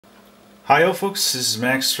Hi folks, this is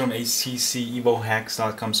Max from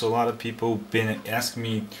HTC So a lot of people been asking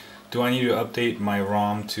me, do I need to update my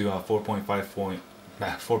ROM to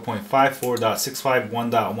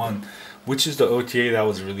 4.54.651.1, which is the OTA that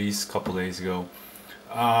was released a couple days ago,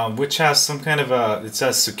 which has some kind of a, it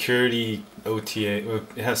says security OTA,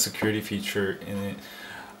 it has security feature in it.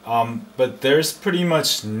 But there's pretty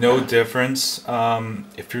much no difference.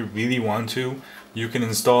 If you really want to, you can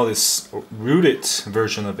install this rooted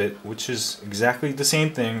version of it, which is exactly the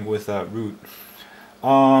same thing with root.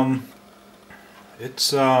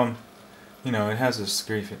 It's you know, it has a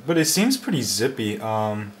security fit, but it seems pretty zippy.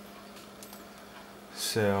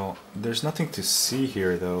 So there's nothing to see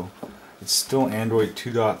here though. It's still Android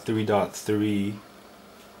 2.3.3.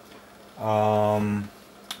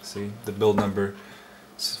 See the build number.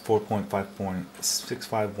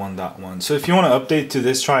 4.5.651.1. So if you want to update to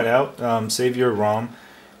this, try it out. Save your ROM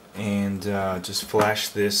and just flash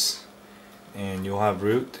this, and you'll have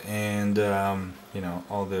root and you know,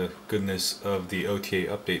 all the goodness of the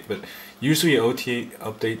OTA update. But usually OTA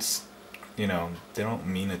updates, you know, they don't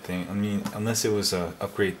mean a thing. I mean, unless it was a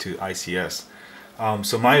upgrade to ICS.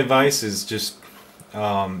 So my advice is just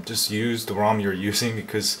use the ROM you're using,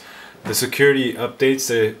 because the security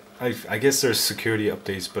updates, I guess there's security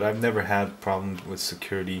updates, but I've never had problems with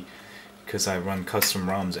security because I run custom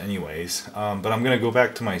ROMs anyways. But I'm going to go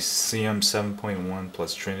back to my CM 7.1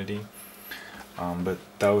 plus Trinity. But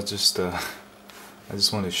that was just, I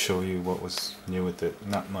just wanted to show you what was new with it.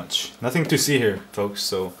 Not much. Nothing to see here, folks.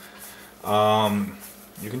 So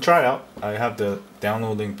you can try it out. I have the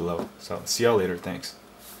download link below. So see y'all later. Thanks.